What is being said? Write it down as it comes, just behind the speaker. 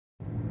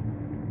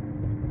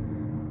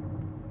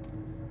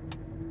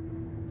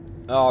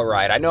All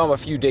right, I know I'm a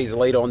few days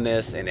late on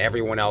this, and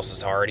everyone else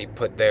has already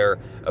put their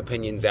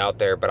opinions out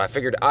there, but I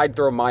figured I'd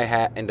throw my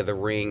hat into the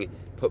ring,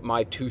 put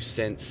my 2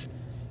 cents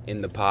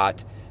in the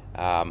pot.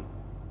 I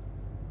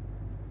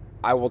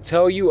will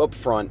tell you up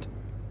front,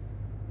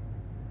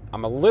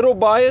 I'm a little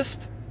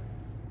biased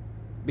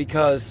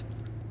because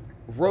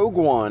Rogue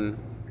One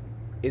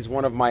is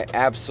one of my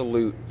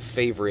absolute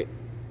favorite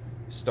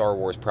Star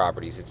Wars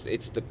properties.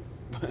 It's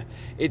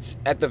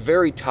at the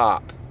very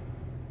top,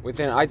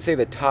 within, I'd say,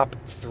 the top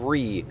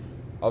 3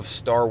 of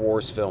Star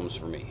Wars films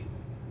for me.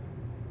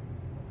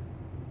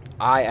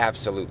 I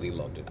absolutely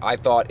loved it. I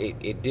thought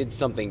it did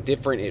something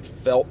different. It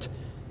felt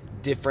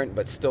different,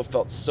 but still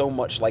felt so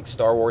much like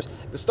Star Wars.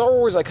 The Star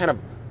Wars I kind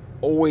of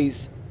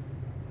always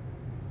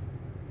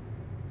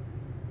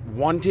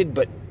wanted,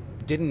 but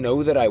didn't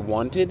know that I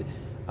wanted.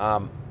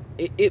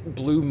 It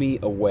blew me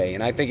away,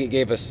 and I think it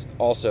gave us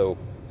also,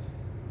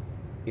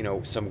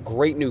 some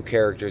great new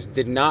characters.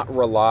 Did not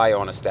rely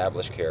on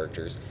established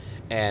characters,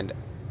 and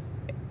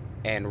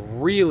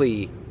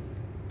really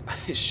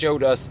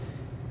showed us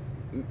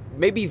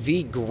maybe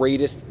the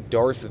greatest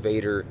Darth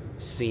Vader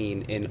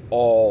scene in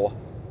all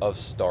of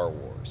Star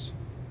Wars.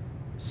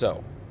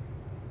 So,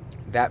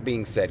 that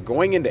being said,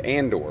 going into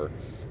Andor,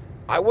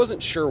 I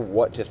wasn't sure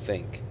what to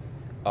think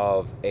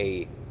of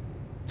a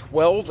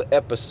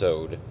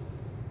 12-episode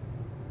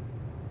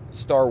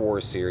Star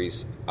Wars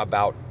series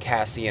about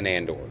Cassian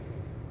Andor.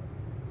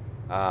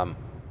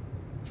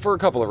 For a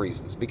couple of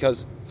reasons.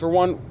 Because, for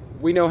one,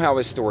 we know how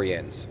his story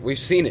ends. We've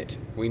seen it.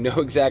 We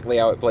know exactly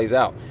how it plays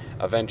out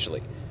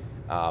eventually.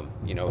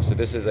 So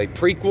this is a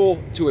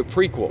prequel to a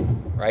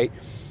prequel, right?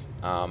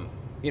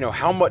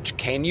 How much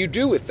can you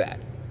do with that?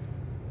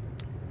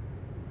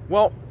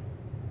 Well,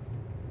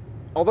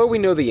 although we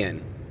know the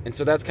end, and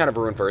so that's kind of a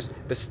ruin first,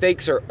 the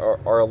stakes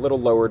are a little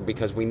lowered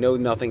because we know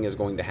nothing is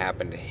going to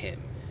happen to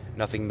him.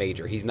 Nothing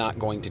major. He's not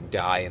going to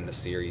die in the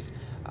series.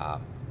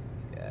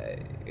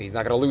 He's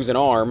not going to lose an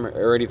arm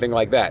or anything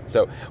like that.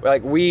 So,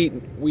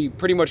 we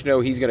pretty much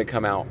know he's going to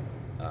come out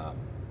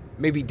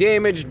maybe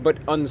damaged, but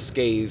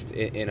unscathed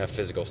in a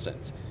physical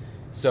sense.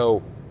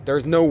 So,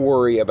 there's no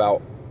worry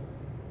about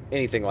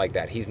anything like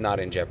that. He's not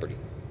in jeopardy.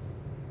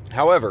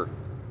 However,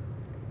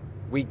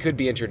 we could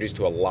be introduced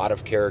to a lot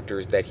of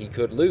characters that he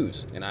could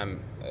lose. And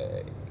I'm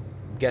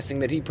guessing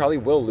that he probably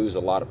will lose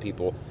a lot of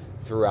people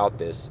throughout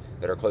this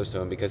that are close to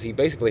him, because he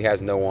basically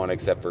has no one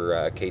except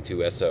for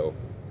K2SO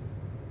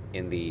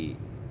in the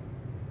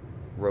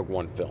Rogue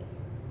One film.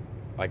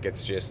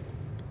 It's just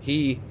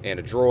he and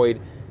a droid,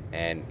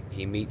 and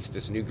he meets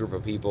this new group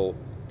of people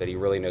that he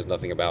really knows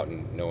nothing about,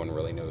 and no one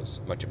really knows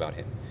much about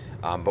him.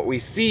 But we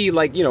see,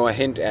 a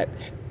hint at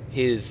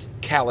his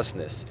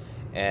callousness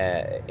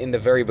in the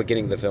very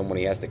beginning of the film when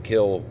he has to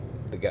kill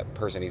the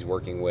person he's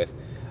working with.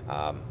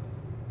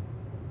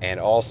 And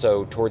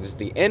also towards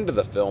the end of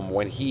the film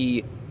when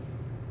he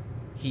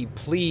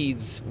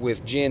pleads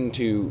with Jin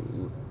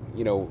to,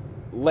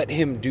 let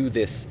him do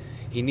this.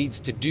 He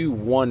needs to do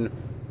one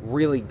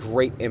really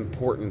great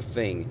important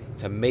thing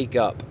to make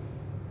up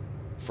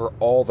for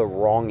all the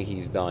wrong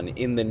he's done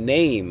in the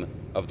name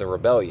of the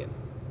rebellion.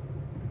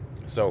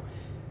 So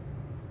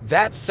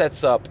that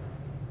sets up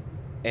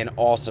an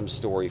awesome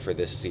story for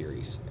this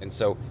series. And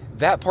so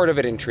that part of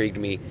it intrigued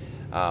me.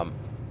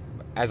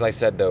 As I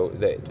said, though,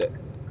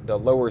 the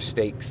lower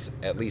stakes,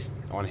 at least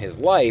on his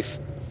life,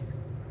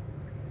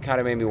 kind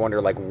of made me wonder,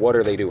 what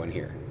are they doing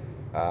here?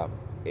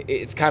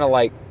 It's kind of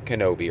like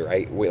Kenobi,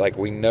 right?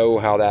 We know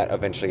how that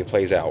eventually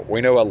plays out.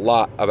 We know a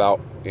lot about,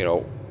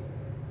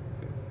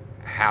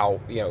 how,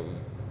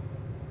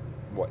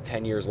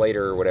 10 years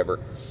later or whatever,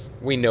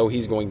 we know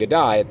he's going to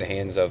die at the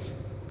hands of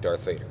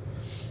Darth Vader.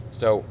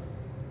 So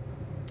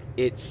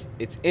it's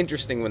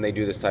interesting when they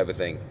do this type of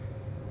thing.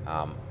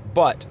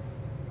 But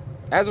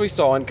as we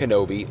saw in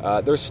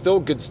Kenobi, there's still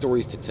good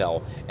stories to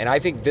tell, and I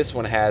think this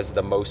one has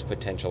the most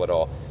potential at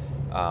all.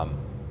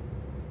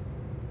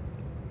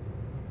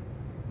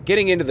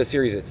 Getting into the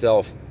series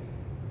itself,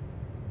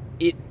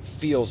 it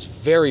feels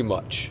very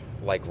much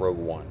like Rogue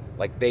One.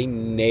 They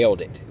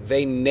nailed it.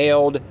 They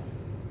nailed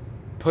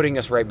putting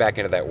us right back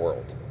into that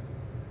world.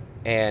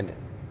 And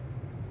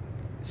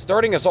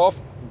starting us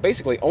off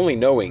basically only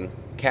knowing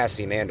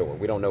Cassian Andor.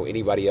 We don't know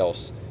anybody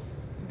else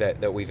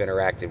that we've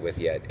interacted with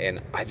yet.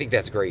 And I think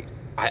that's great.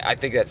 I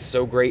think that's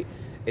so great.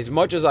 As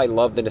much as I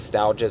love the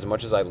nostalgia, as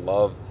much as I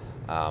love,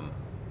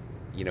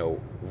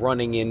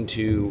 running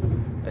into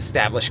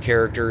established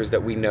characters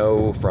that we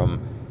know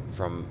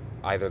from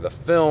either the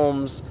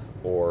films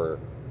or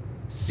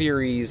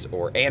series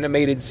or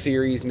animated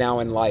series now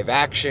in live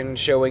action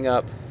showing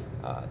up,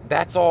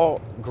 that's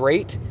all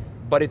great,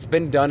 but it's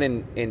been done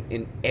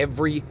in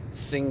every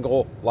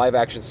single live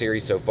action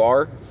series so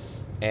far,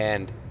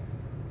 and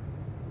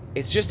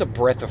it's just a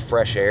breath of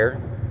fresh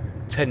air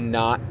to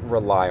not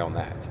rely on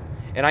that.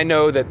 And I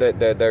know that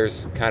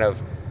there's kind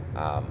of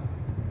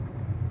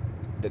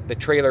the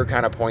trailer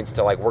kind of points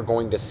to we're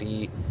going to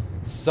see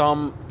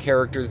some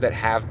characters that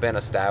have been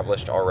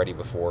established already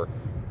before,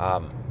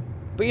 but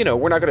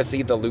we're not going to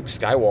see the Luke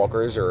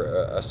Skywalkers or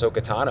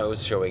Ahsoka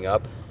Tano's showing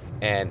up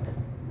and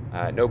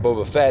no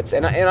Boba Fett's,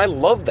 and I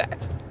love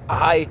that.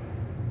 I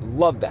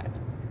love that.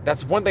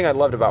 That's one thing I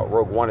loved about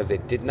Rogue One, is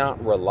it did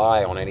not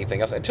rely on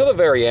anything else until the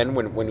very end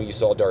when you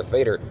saw Darth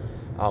Vader.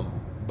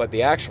 But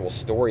the actual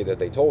story that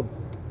they told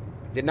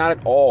did not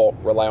at all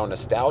rely on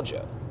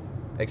nostalgia,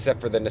 except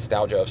for the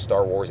nostalgia of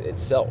Star Wars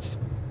itself,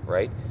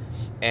 right?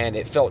 And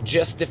it felt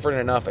just different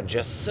enough and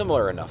just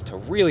similar enough to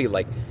really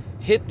like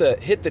hit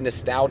the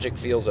nostalgic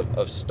feels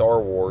of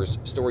Star Wars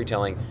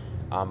storytelling,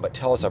 but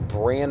tell us a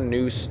brand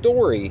new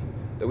story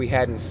that we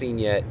hadn't seen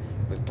yet,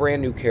 with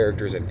brand new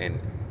characters, and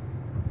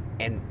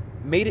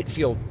made it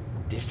feel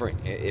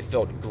different. It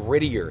felt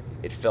grittier.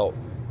 It felt,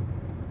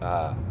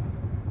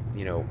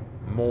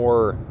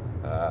 more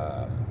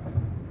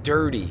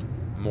dirty,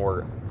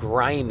 more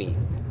grimy.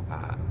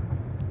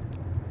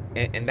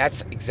 And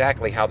that's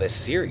exactly how this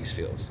series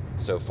feels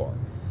so far.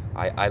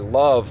 I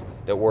love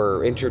that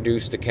we're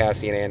introduced to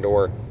Cassian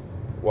Andor,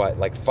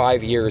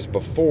 5 years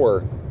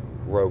before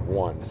Rogue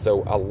One.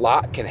 So a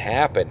lot can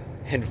happen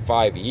in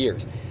 5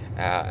 years.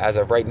 As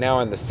of right now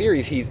in the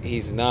series,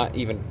 he's not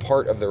even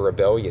part of the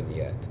rebellion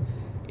yet,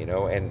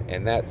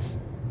 and that's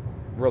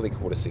really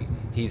cool to see.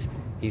 He's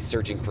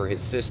searching for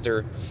his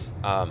sister,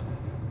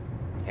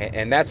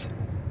 and that's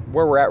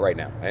where we're at right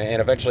now.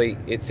 And eventually,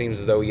 it seems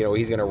as though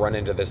he's going to run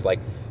into this,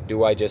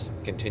 do I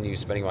just continue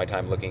spending my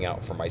time looking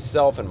out for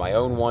myself and my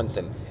own wants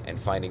and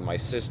finding my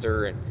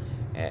sister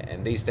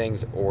and these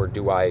things, or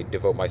do I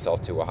devote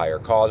myself to a higher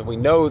cause? We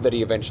know that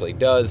he eventually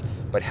does,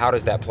 but how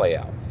does that play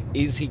out?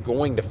 Is he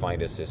going to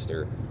find his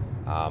sister?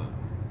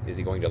 Is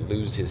he going to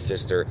lose his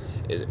sister?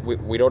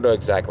 We don't know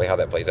exactly how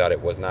that plays out.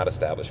 It was not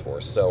established for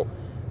us. So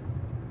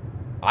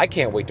I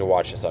can't wait to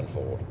watch this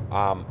unfold.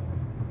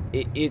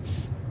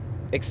 It's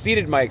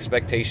exceeded my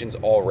expectations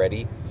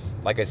already.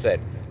 Like I said,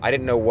 I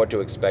didn't know what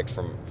to expect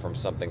from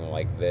something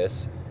like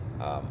this.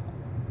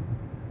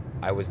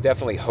 I was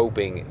definitely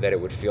hoping that it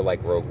would feel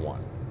like Rogue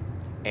One,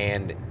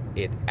 and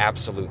it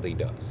absolutely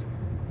does.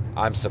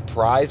 I'm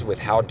surprised with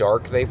how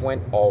dark they've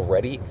went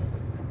already.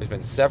 There's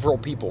been several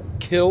people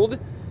killed,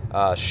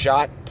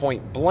 shot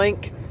point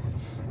blank,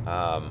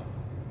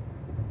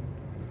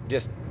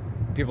 just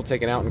people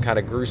taken out in kind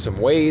of gruesome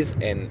ways,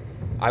 and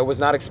I was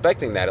not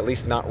expecting that, at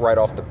least not right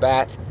off the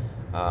bat.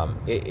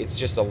 It's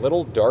just a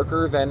little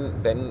darker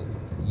than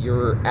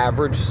your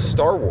average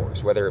Star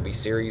Wars, whether it be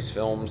series,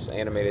 films,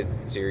 animated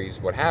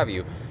series, what have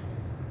you.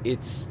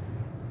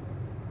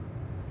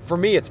 For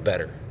me, it's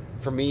better.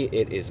 For me,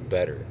 it is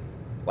better.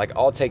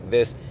 I'll take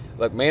this.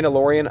 Look,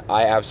 Mandalorian,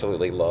 I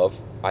absolutely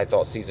love. I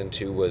thought season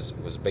 2 was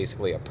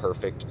basically a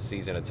perfect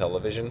season of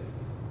television,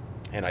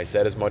 and I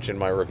said as much in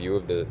my review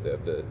of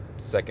the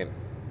second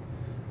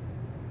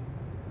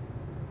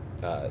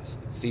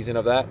season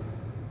of that.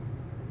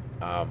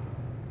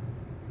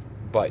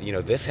 But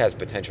this has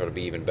potential to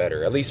be even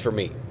better, at least for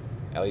me.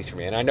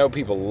 And I know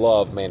people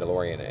love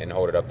Mandalorian and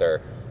hold it up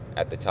there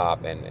at the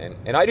top,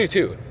 and I do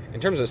too. In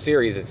terms of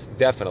series, it's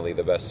definitely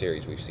the best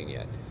series we've seen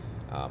yet.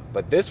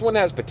 But this one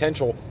has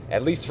potential,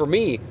 at least for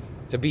me,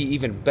 to be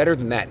even better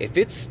than that. If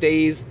it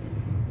stays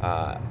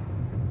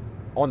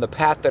on the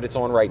path that it's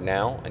on right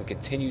now and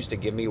continues to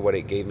give me what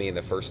it gave me in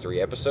the first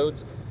 3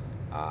 episodes,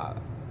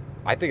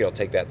 I think it'll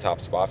take that top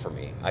spot for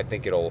me. I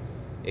think it'll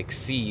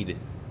exceed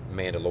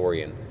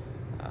Mandalorian.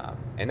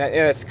 And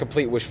that's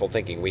complete wishful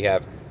thinking. We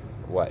have,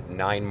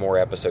 9 more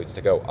episodes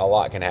to go. A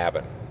lot can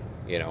happen,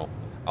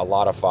 a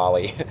lot of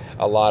folly,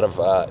 a lot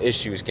of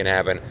issues can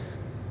happen.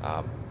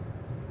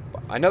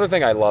 Another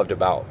thing I loved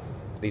about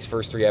these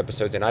first 3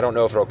 episodes, and I don't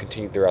know if it'll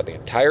continue throughout the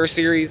entire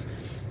series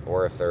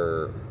or if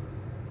they're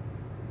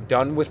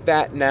done with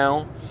that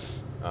now,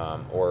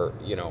 or,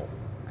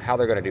 how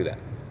they're going to do that.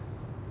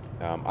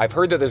 I've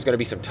heard that there's going to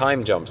be some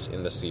time jumps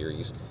in the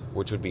series,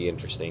 which would be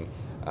interesting.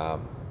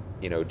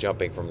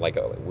 Jumping from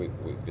we've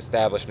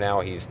established now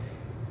he's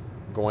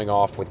going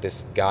off with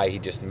this guy he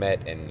just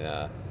met,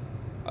 and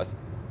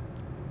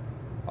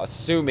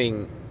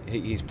assuming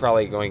he's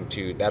probably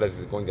that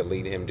is going to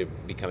lead him to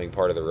becoming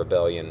part of the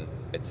rebellion,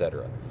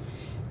 etc.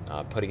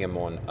 Putting him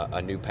on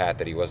a new path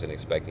that he wasn't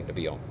expecting to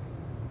be on.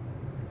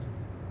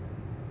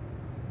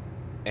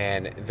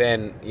 And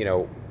then,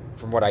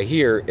 from what I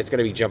hear, it's going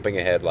to be jumping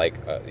ahead I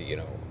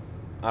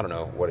don't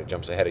know what it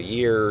jumps ahead, a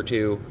year or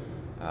two,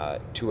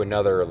 to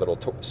another little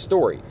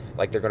story.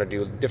 They're going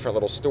to do different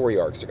little story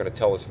arcs. They're going to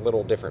tell us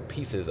little different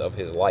pieces of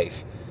his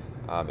life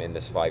in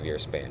this 5-year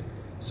span.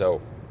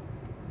 So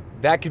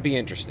that could be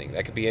interesting.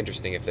 That could be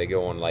interesting if they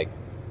go on,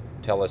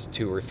 tell us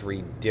 2 or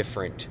 3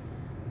 different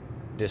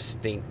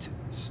distinct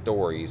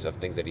stories of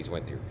things that he's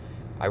went through.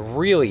 I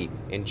really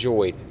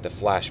enjoyed the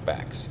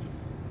flashbacks.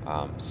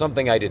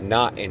 Something I did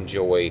not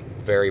enjoy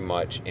very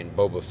much in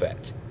Boba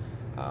Fett.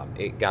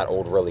 It got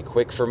old really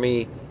quick for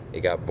me.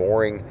 It got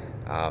boring.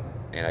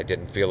 And I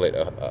didn't feel it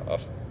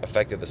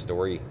affected the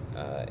story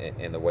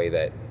in the way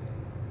that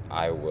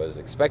I was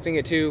expecting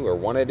it to or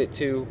wanted it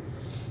to.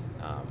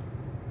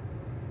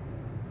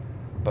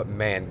 But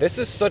man, this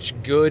is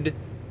such good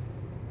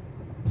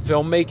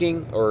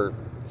filmmaking or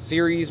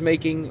series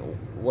making,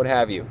 what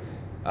have you.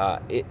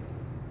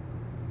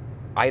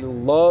 I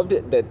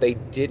loved that they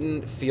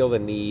didn't feel the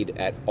need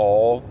at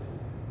all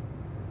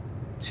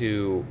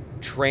to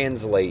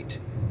translate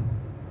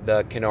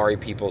the Kenari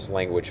people's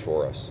language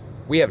for us.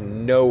 We have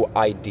no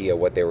idea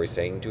what they were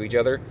saying to each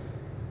other,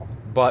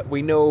 but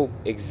we know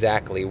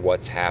exactly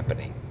what's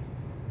happening.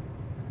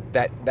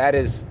 That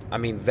is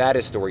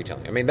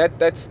storytelling. I mean,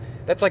 that's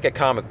like a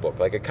comic book.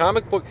 Like a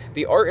comic book,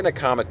 the art in a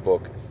comic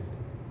book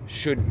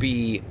should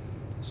be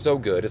so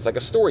good. It's like a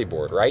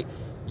storyboard, right?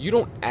 You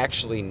don't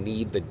actually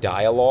need the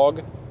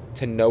dialogue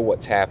to know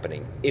what's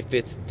happening if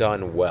it's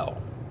done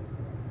well.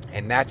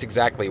 And that's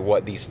exactly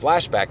what these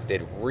flashbacks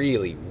did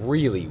really,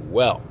 really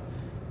well.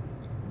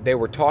 They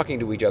were talking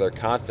to each other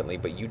constantly,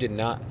 but you did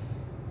not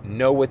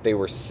know what they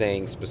were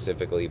saying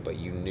specifically, but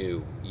you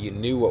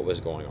knew what was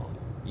going on.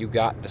 You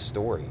got the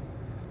story.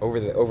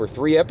 Over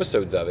 3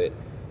 episodes of it,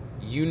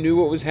 you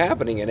knew what was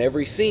happening in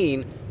every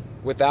scene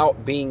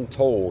without being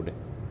told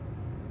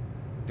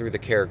through the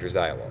characters'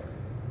 dialogue.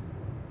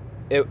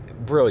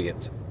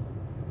 Brilliant.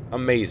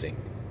 Amazing.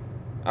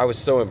 I was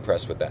so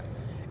impressed with that.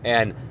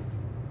 And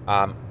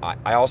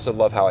I also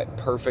love how it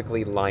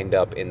perfectly lined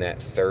up in that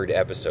 3rd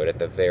episode at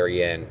the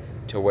very end,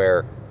 to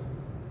where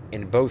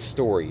in both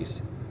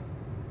stories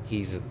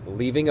he's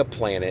leaving a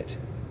planet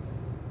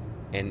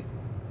and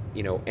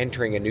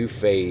entering a new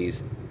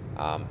phase,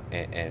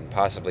 and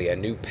possibly a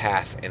new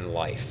path in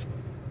life.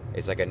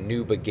 It's like a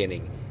new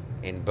beginning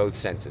in both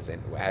senses.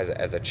 And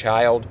as a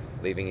child,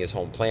 leaving his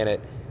home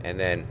planet, and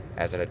then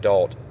as an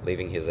adult,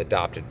 leaving his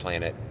adopted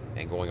planet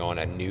and going on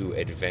a new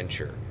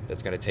adventure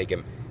that's going to take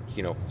him,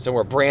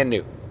 somewhere brand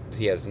new.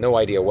 He has no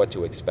idea what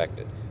to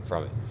expect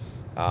from it.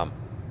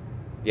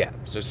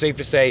 So safe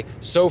to say,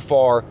 so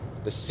far,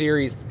 the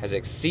series has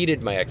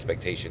exceeded my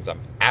expectations.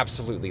 I'm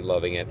absolutely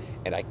loving it,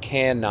 and I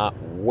cannot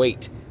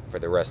wait for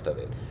the rest of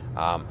it.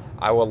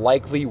 I will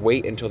likely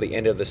wait until the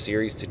end of the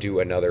series to do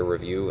another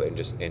review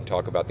and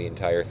talk about the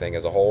entire thing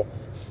as a whole.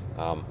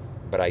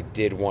 But I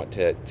did want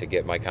to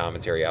get my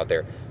commentary out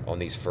there on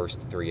these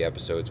first 3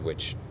 episodes,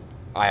 which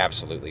I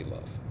absolutely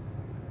love.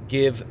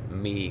 Give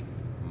me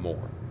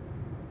more.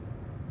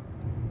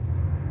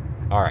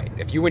 All right,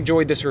 if you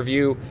enjoyed this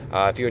review,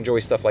 if you enjoy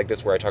stuff like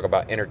this where I talk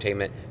about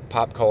entertainment,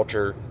 pop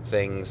culture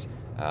things,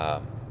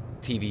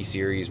 TV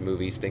series,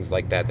 movies, things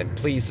like that, then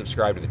please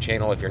subscribe to the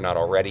channel if you're not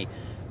already,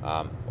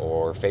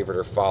 or favorite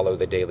or follow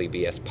the Daily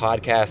BS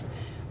podcast,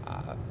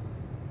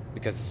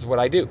 because this is what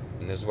I do,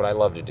 and this is what I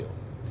love to do.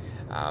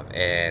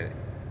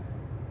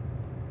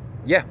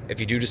 If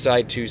you do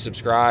decide to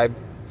subscribe,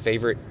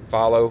 favorite,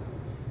 follow,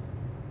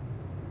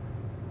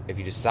 if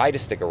you decide to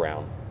stick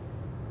around,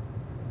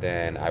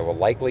 then I will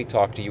likely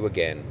talk to you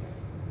again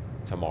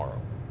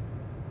tomorrow.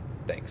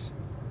 Thanks.